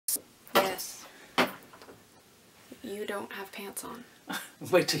Yes. You don't have pants on.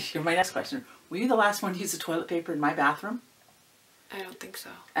 Wait till you hear my next question. Were you the last one to use the toilet paper in my bathroom? I don't think so.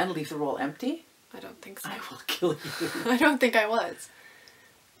 And leave the roll empty? I don't think so. I will kill you. I don't think I was.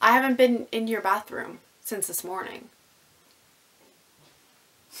 I haven't been in your bathroom since this morning.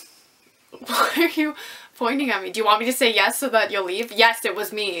 Why are you pointing at me? Do you want me to say yes so that you'll leave? Yes, it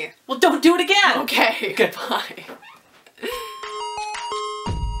was me. Well, don't do it again! Okay, goodbye.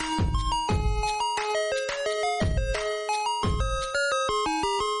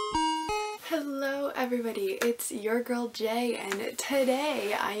 Hello everybody, it's your girl Jay, and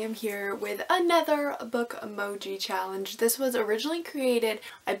today I am here with another Bookmoji challenge. This was originally created,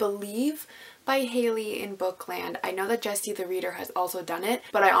 I believe, by Haley in Bookland. I know that Jessie the Reader has also done it,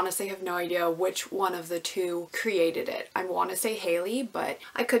 but I honestly have no idea which one of the two created it. I want to say Haley, but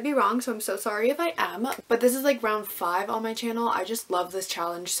I could be wrong, so I'm so sorry if I am. But this is like round 5 on my channel. I just love this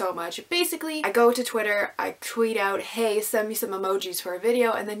challenge so much. Basically, I go to Twitter, I tweet out, hey, send me some emojis for a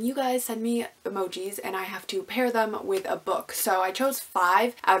video, and then you guys send me emojis and I have to pair them with a book. So I chose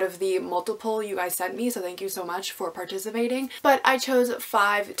 5 out of the multiple you guys sent me, so thank you so much for participating. But I chose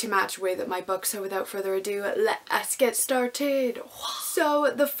 5 to match with my book, so without further ado, let us get started.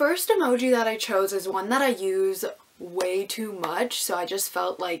 So the first emoji that I chose is one that I use way too much, so I just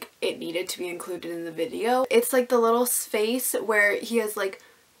felt like it needed to be included in the video. It's like the little face where he has like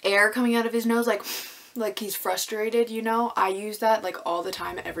air coming out of his nose, like he's frustrated, you know? I use that like all the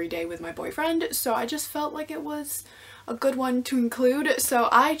time every day with my boyfriend, so I just felt like it was a good one to include. So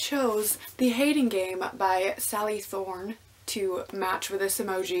I chose The Hating Game by Sally Thorne to match with this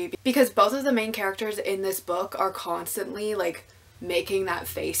emoji because both of the main characters in this book are constantly like making that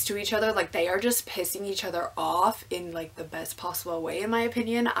face to each other. Like they are just pissing each other off in like the best possible way, in my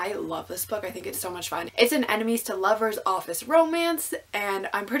opinion. I love this book. I think it's so much fun. It's an enemies to lovers office romance, and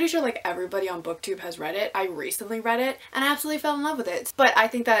I'm pretty sure like everybody on BookTube has read it. I recently read it and I absolutely fell in love with it. But I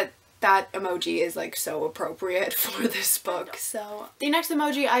think that emoji is like so appropriate for this book. So the next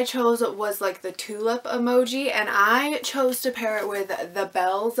emoji I chose was like the tulip emoji, and I chose to pair it with The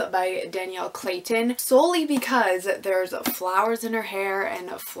Bells by Danielle Clayton solely because there's flowers in her hair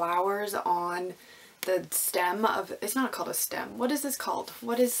and flowers on the stem of, it's not called a stem. What is this called?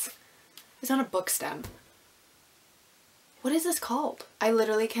 It's not a book stem. What is this called? I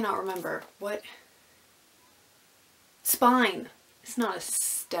literally cannot remember. What? Spine. It's not a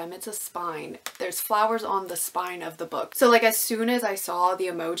stem, it's a spine. There's flowers on the spine of the book. So like as soon as I saw the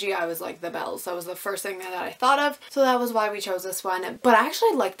emoji, I was like, The Bells. That was the first thing that I thought of. So that was why we chose this one. But I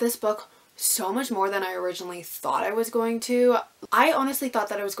actually like this book so much more than I originally thought I was going to. I honestly thought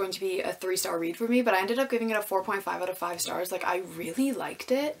that it was going to be a 3-star read for me, but I ended up giving it a 4.5 out of 5 stars. Like I really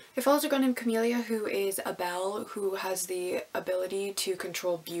liked it. It follows a girl named Camellia who is a belle who has the ability to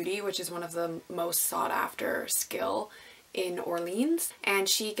control beauty, which is one of the most sought after skill in Orleans, and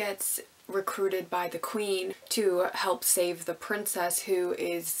she gets recruited by the queen to help save the princess who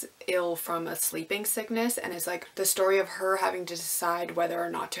is ill from a sleeping sickness, and it's like the story of her having to decide whether or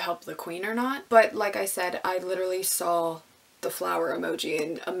not to help the queen or not. But like I said, I literally saw the flower emoji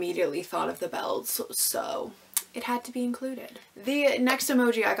and immediately thought of The Bells, so it had to be included. The next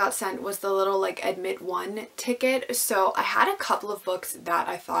emoji I got sent was the little like admit one ticket. So I had a couple of books that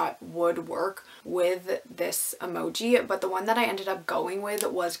I thought would work with this emoji, but the one that I ended up going with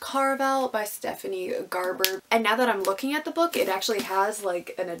was Carvel by Stephanie Garber. And now that I'm looking at the book, it actually has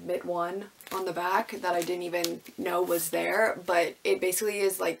like an admit one on the back that I didn't even know was there, but it basically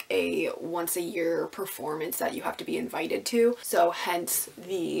is like a once a year performance that you have to be invited to. So hence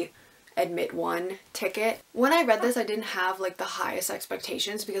the admit one ticket. When I read this, I didn't have like the highest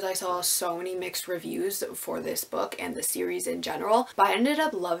expectations because I saw so many mixed reviews for this book and the series in general, but I ended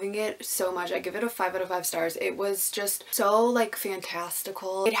up loving it so much. I give it a 5 out of 5 stars. It was just so like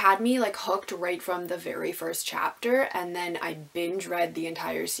fantastical. It had me like hooked right from the very first chapter, and then I binge read the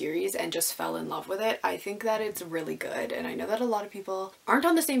entire series and just fell in love with it. I think that it's really good, and I know that a lot of people aren't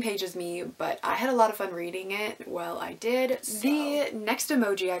on the same page as me, but I had a lot of fun reading it. Well, I did. So the next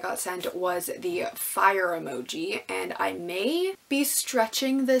emoji I got sent was the fire emoji, and I may be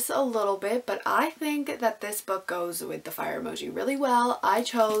stretching this a little bit, but I think that this book goes with the fire emoji really well. I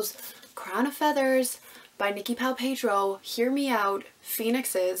chose Crown of Feathers by Nikki Palpatro. Hear me out.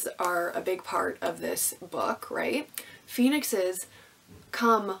 Phoenixes are a big part of this book, right? Phoenixes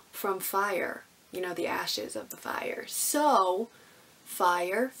come from fire, you know, the ashes of the fire. So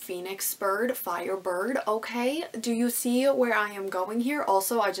Fire, Phoenix Bird, Firebird, okay? Do you see where I am going here?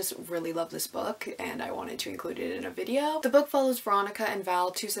 Also, I just really love this book and I wanted to include it in a video. The book follows Veronica and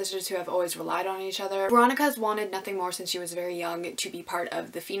Val, two sisters who have always relied on each other. Veronica has wanted nothing more since she was very young to be part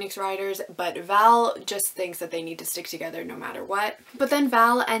of the Phoenix Riders, but Val just thinks that they need to stick together no matter what. But then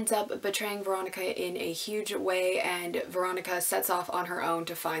Val ends up betraying Veronica in a huge way, and Veronica sets off on her own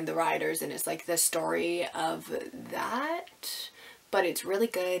to find the Riders, and it's like the story of that. But it's really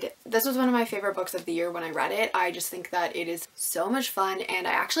good. This was one of my favorite books of the year when I read it. I just think that it is so much fun, and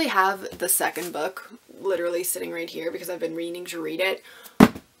I actually have the second book literally sitting right here because I've been meaning to read it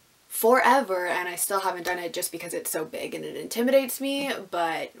forever and I still haven't done it just because it's so big and it intimidates me,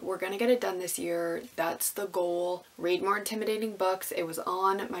 but we're gonna get it done this year. That's the goal. Read more intimidating books. It was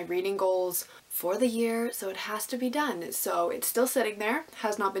on my reading goals for the year, so it has to be done. So it's still sitting there,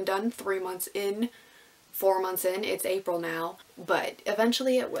 has not been done 3 months in. 4 months in, it's April now, but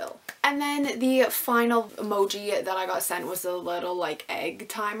eventually it will. And then the final emoji that I got sent was a little like egg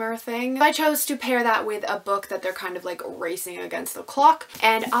timer thing. I chose to pair that with a book that they're kind of like racing against the clock,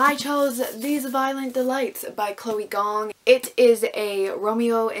 and I chose These Violent Delights by Chloe Gong. It is a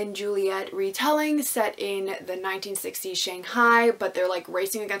Romeo and Juliet retelling set in the 1960s Shanghai, but they're like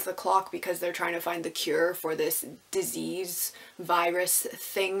racing against the clock because they're trying to find the cure for this disease virus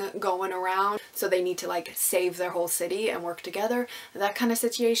thing going around. So they need to like save their whole city and work together, that kind of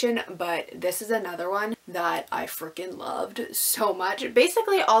situation. But this is another one that I freaking loved so much.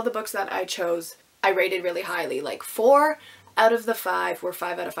 Basically all the books that I chose I rated really highly, like 4 out of the 5 were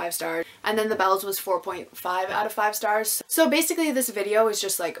 5 out of 5 stars, and then The Bells was 4.5 out of 5 stars. So basically this video is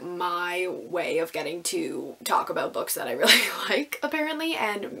just like my way of getting to talk about books that I really like apparently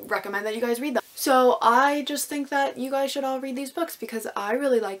and recommend that you guys read them. So I just think that you guys should all read these books because I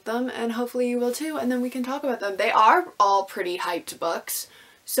really like them and hopefully you will too, and then we can talk about them. They are all pretty hyped books,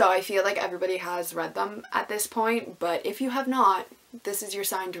 so I feel like everybody has read them at this point, but if you have not, this is your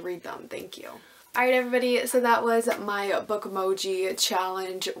sign to read them. Thank you. Alright everybody, so that was my Bookmoji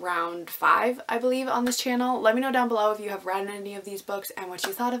challenge round 5, I believe, on this channel. Let me know down below if you have read any of these books and what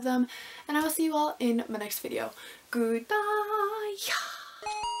you thought of them, and I will see you all in my next video. Goodbye!